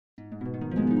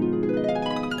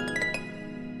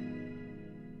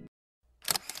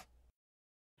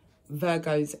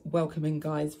Virgos, welcome in,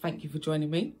 guys. Thank you for joining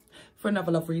me for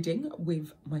another love reading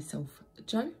with myself,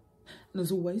 Jo. And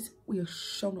as always, we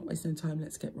shall not waste any time.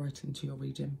 Let's get right into your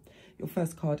reading. Your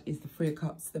first card is the Three of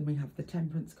Cups. Then we have the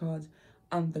Temperance card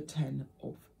and the Ten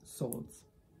of Swords.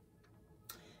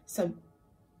 So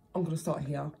I'm going to start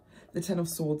here. The Ten of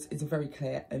Swords is a very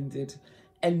clear ending.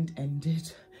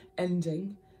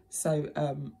 So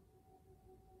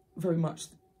very much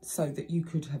so that you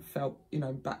could have felt, you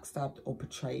know, backstabbed or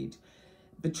betrayed,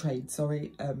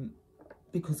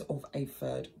 because of a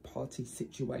third party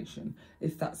situation.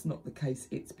 If that's not the case,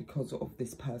 it's because of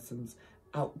this person's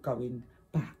outgoing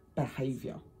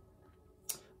behaviour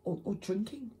or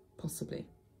drinking, possibly.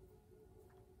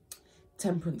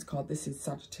 Temperance card, this is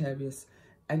Sagittarius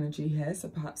energy here, so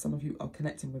perhaps some of you are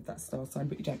connecting with that star sign,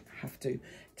 but you don't have to.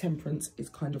 Temperance is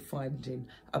kind of finding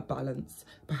a balance.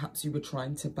 Perhaps you were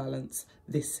trying to balance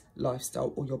this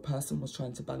lifestyle, or your person was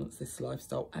trying to balance this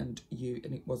lifestyle and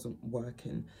it wasn't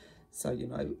working. So, you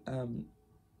know,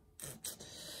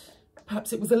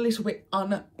 perhaps it was a little bit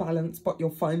unbalanced, but you're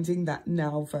finding that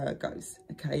now, Virgos,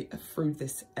 okay, through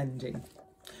this ending.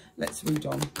 Let's read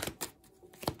on.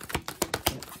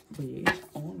 Let's read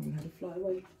on. We had a fly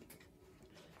away.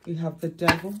 We have the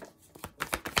Devil,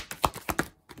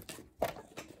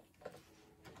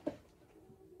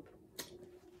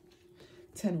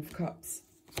 Ten of Cups,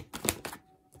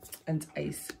 and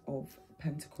Ace of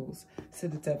Pentacles. So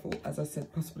the Devil, as I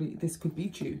said, possibly this could be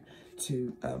due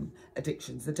to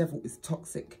addictions. The Devil is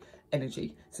toxic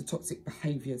energy, so toxic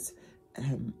behaviours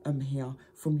here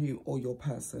from you or your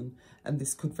person, and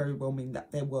this could very well mean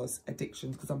that there was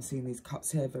addiction, because I'm seeing these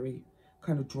cups here very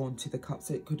kind of drawn to the cup.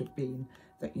 So it could have been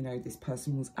that, you know, this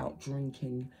person was out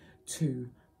drinking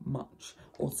too much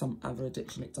or some other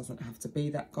addiction. It doesn't have to be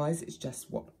that, guys. It's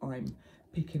just what I'm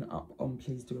picking up on.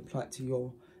 Please do apply it to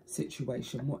your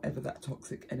situation, whatever that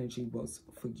toxic energy was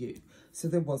for you. So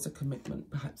there was a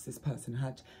commitment. Perhaps this person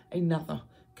had another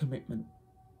commitment.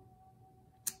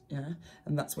 Yeah,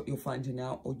 and that's what you're finding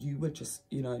out, or you were just,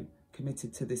 you know,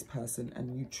 committed to this person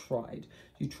and you tried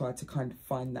to kind of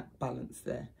find that balance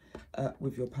there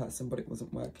with your person, but it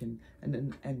wasn't working, and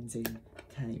an ending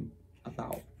came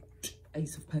about.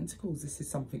 Ace of Pentacles, this is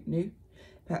something new.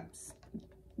 Perhaps,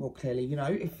 well, clearly, you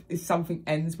know, if something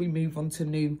ends, we move on to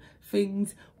new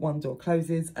things. One door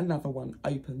closes, another one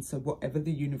opens. So whatever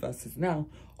the universe has now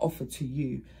offered to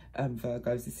you,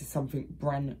 Virgos, this is something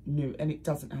brand new, and it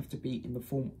doesn't have to be in the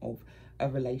form of a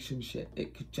relationship.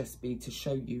 It could just be to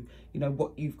show you, you know,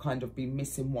 what you've kind of been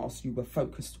missing whilst you were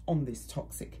focused on this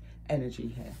toxic energy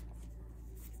here.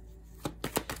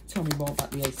 Tell me more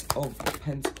about the Ace of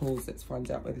Pentacles. Let's find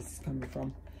out where this is coming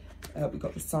from. We've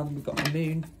got the Sun, we've got the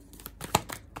Moon.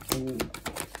 Oh,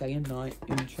 day and night,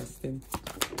 interesting.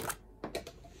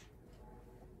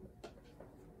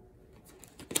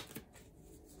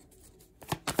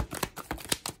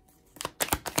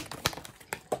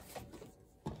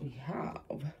 We have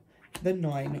the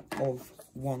Nine of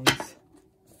Wands.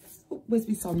 Oh, where's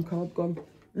my Sun card gone?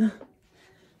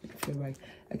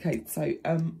 Okay, so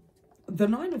the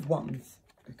Nine of Wands,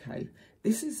 okay,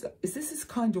 this is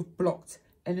kind of blocked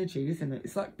energy, isn't it?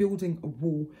 It's like building a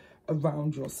wall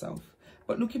around yourself.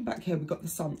 But looking back here, we've got the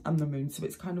Sun and the Moon, so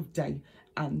it's kind of day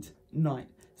and night.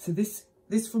 So this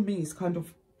for me is kind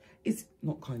of, it's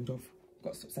not kind of, I've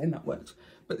got to stop saying that word,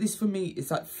 but this for me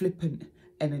is like flippant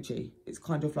energy. It's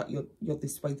kind of like you're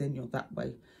this way, then you're that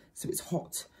way. So it's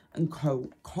hot and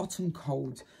cold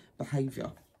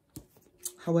behaviour.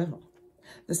 However,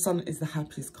 the Sun is the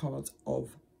happiest card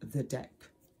of the deck,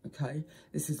 okay?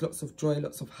 This is lots of joy,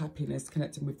 lots of happiness,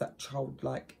 connecting with that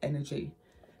childlike energy,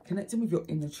 connecting with your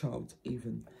inner child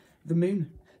even. The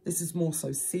Moon, this is more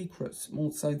so secrets,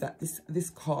 more so that this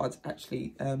card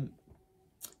actually,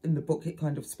 in the book, it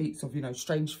kind of speaks of, you know,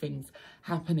 strange things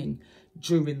happening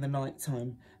during the night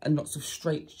time, and lots of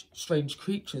strange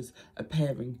creatures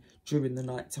appearing during the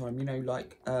night time. You know,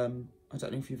 like, I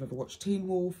don't know if you've ever watched Teen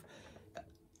Wolf.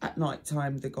 At night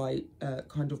time, the guy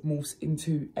kind of morphs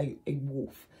into a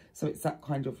wolf. So it's that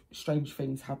kind of strange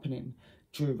things happening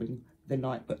during the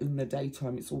night, but in the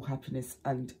daytime, it's all happiness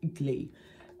and glee.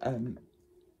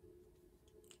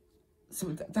 So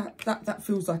that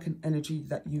feels like an energy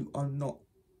that you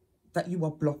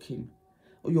are blocking,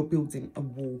 or you're building a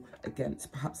wall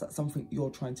against. Perhaps that's something you're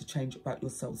trying to change about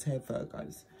yourselves here,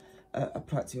 Virgos.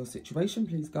 Apply it to your situation,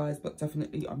 please, guys. But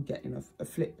definitely, I'm getting a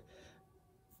flip,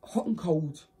 hot and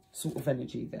cold sort of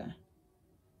energy there.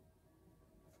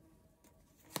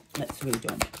 Let's read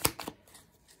on.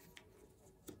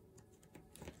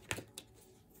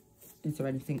 Is there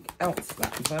anything else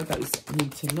that Virgos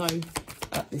need to know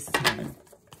at this time?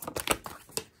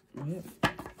 Yeah.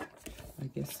 I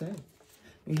guess so.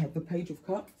 We have the Page of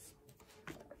Cups,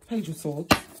 Page of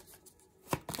Swords.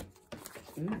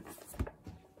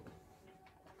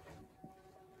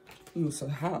 We also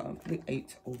have the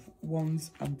 8 of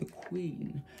Wands and the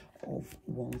Queen of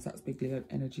Wands. That's big Leo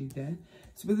energy there.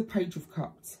 So with the Page of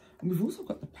Cups, and we've also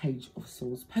got the Page of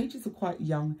Swords. Pages are quite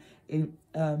young in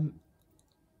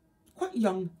quite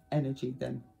young energy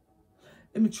then.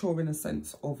 Immature in a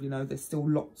sense of, you know, there's still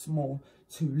lots more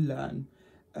to learn.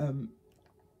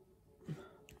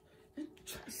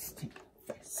 Interesting.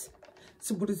 Yes.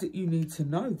 So what is it you need to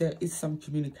know? There is some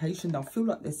communication. I feel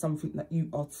like there's something that you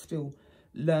are still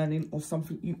learning, or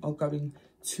something you are going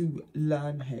to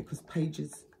learn here, because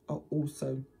pages are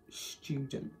also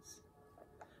students.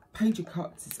 Page of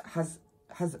Cups has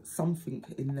something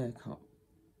in their cup,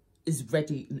 is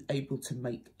ready and able to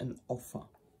make an offer,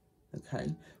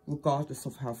 okay, regardless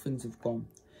of how things have gone.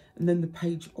 And then the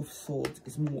Page of Swords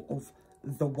is more of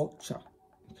the watcher,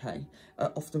 okay,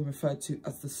 often referred to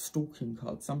as the stalking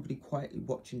card, somebody quietly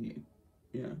watching you,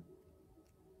 you know,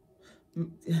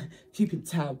 keeping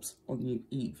tabs on you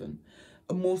even.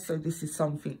 And more so, this is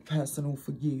something personal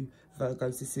for you,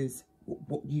 Virgos. This is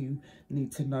what you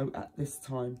need to know at this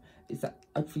time, is that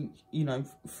I think, you know,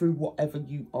 through whatever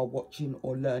you are watching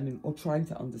or learning or trying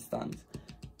to understand,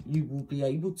 you will be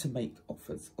able to make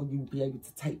offers, or you will be able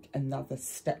to take another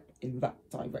step in that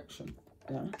direction.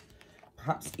 Yeah,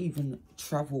 perhaps even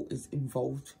travel is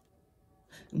involved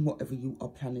in whatever you are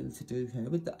planning to do here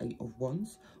with the 8 of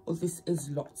Wands. Or this is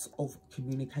lots of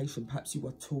communication. Perhaps you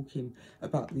are talking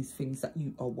about these things that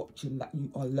you are watching, that you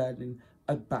are learning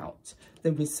about.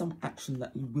 There is some action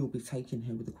that you will be taking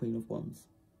here with the Queen of Wands.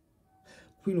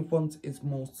 Queen of Wands is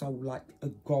more so like a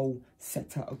goal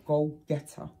setter, a goal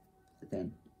getter.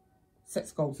 Then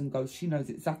sets goals and goals. She knows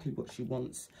exactly what she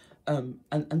wants, and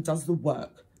does the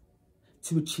work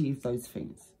to achieve those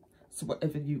things. So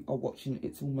whatever you are watching,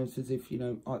 it's almost as if, you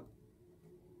know,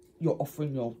 you're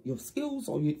offering your skills,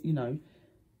 or you know,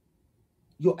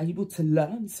 you're able to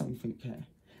learn something here,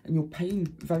 and you're paying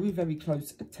very, very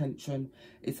close attention.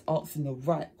 It's asking the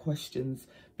right questions,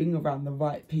 being around the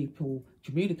right people,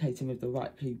 communicating with the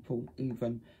right people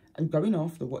even, and going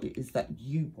after what it is that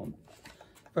you want.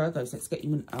 Virgos, let's get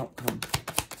you an outcome.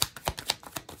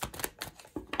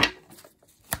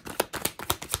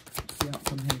 The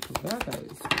outcome here for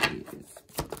Virgos is,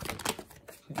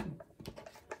 okay,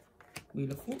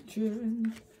 Wheel of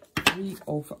Fortune, 3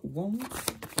 of Wands,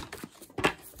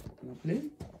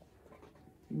 lovely.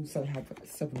 We also have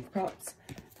 7 of Cups,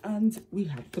 and we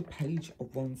have the Page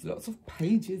of Wands. Lots of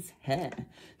pages here.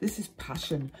 This is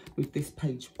passion with this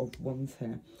Page of Wands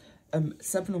here.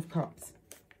 7 of Cups.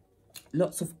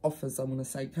 Lots of offers, I want to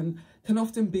say, can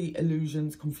often be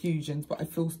illusions, confusions, but I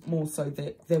feel more so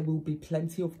that there will be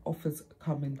plenty of offers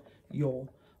coming your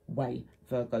way,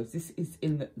 Virgos. This is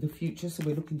in the future, so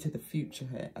we're looking to the future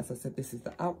here. As I said, this is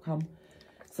the outcome.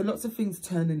 So lots of things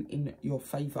turning in your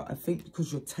favour, I think,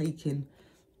 because you're taking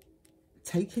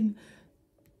the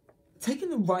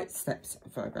right steps,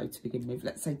 Virgo, to begin with.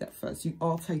 Let's say that first. You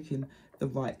are taking the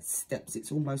right steps.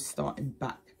 It's almost starting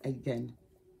back again,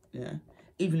 yeah.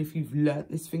 Even if you've learnt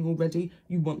this thing already,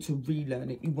 you want to relearn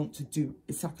it. You want to do,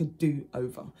 it's like a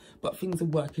do-over. But things are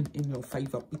working in your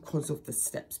favour because of the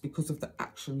steps, because of the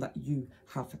action that you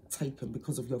have taken,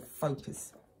 because of your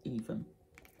focus even.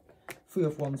 3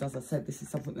 of Wands, as I said, this is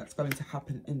something that's going to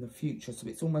happen in the future. So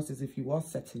it's almost as if you are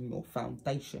setting your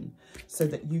foundation so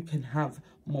that you can have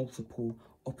multiple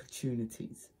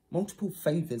opportunities, multiple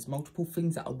favours, multiple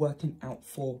things that are working out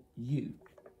for you.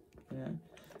 Yeah.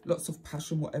 Lots of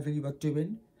passion, whatever you are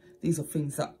doing. These are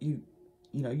things that you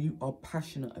are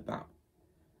passionate about.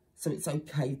 So it's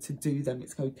okay to do them.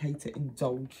 It's okay to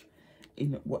indulge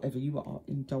in whatever you are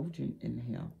indulging in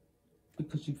here,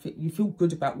 because you feel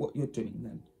good about what you're doing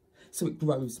then. So it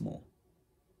grows more.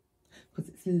 Because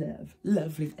it's love,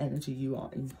 lovely energy you are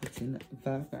inputting,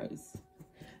 Virgos.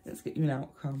 Let's get you an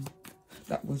outcome.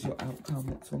 That was your outcome.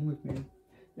 What's wrong with me?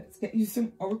 Let's get you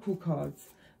some oracle cards,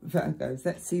 Virgos.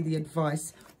 Let's see the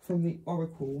advice from the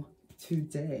oracle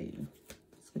today.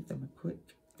 Let's give them a quick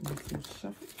little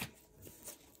shuffle.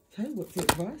 Okay, what's the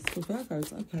advice for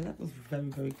Virgos? Okay, that was very,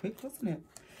 very quick, wasn't it?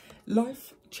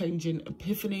 Life-changing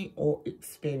epiphany or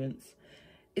experience.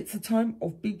 It's a time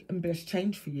of big and blessed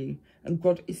change for you, and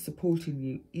God is supporting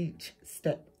you each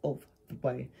step of the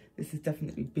way. This is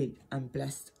definitely big and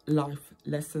blessed life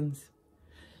lessons.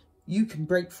 You can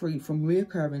break free from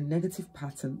reoccurring negative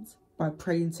patterns by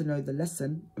praying to know the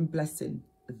lesson and blessing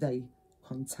they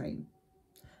contain.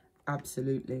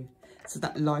 Absolutely. So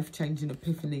that life-changing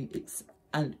epiphany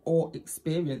or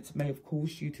experience may have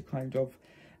caused you to kind of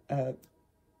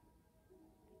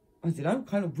I don't know,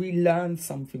 kind of relearn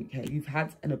something here. You've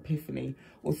had an epiphany,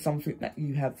 or something that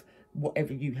you have,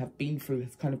 whatever you have been through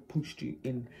has kind of pushed you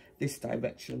in this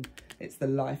direction. It's the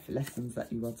life lessons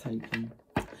that you are taking.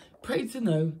 Pray to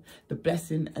know the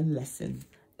blessing and lesson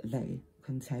they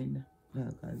contain,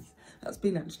 Virgos. That's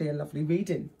been actually a lovely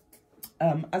reading.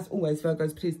 As always,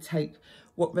 Virgos, please take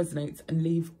what resonates and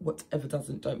leave whatever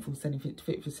doesn't. Don't force anything to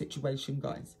fit your situation,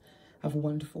 guys. Have a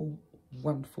wonderful,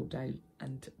 wonderful day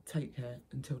and take care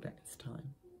until next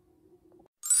time.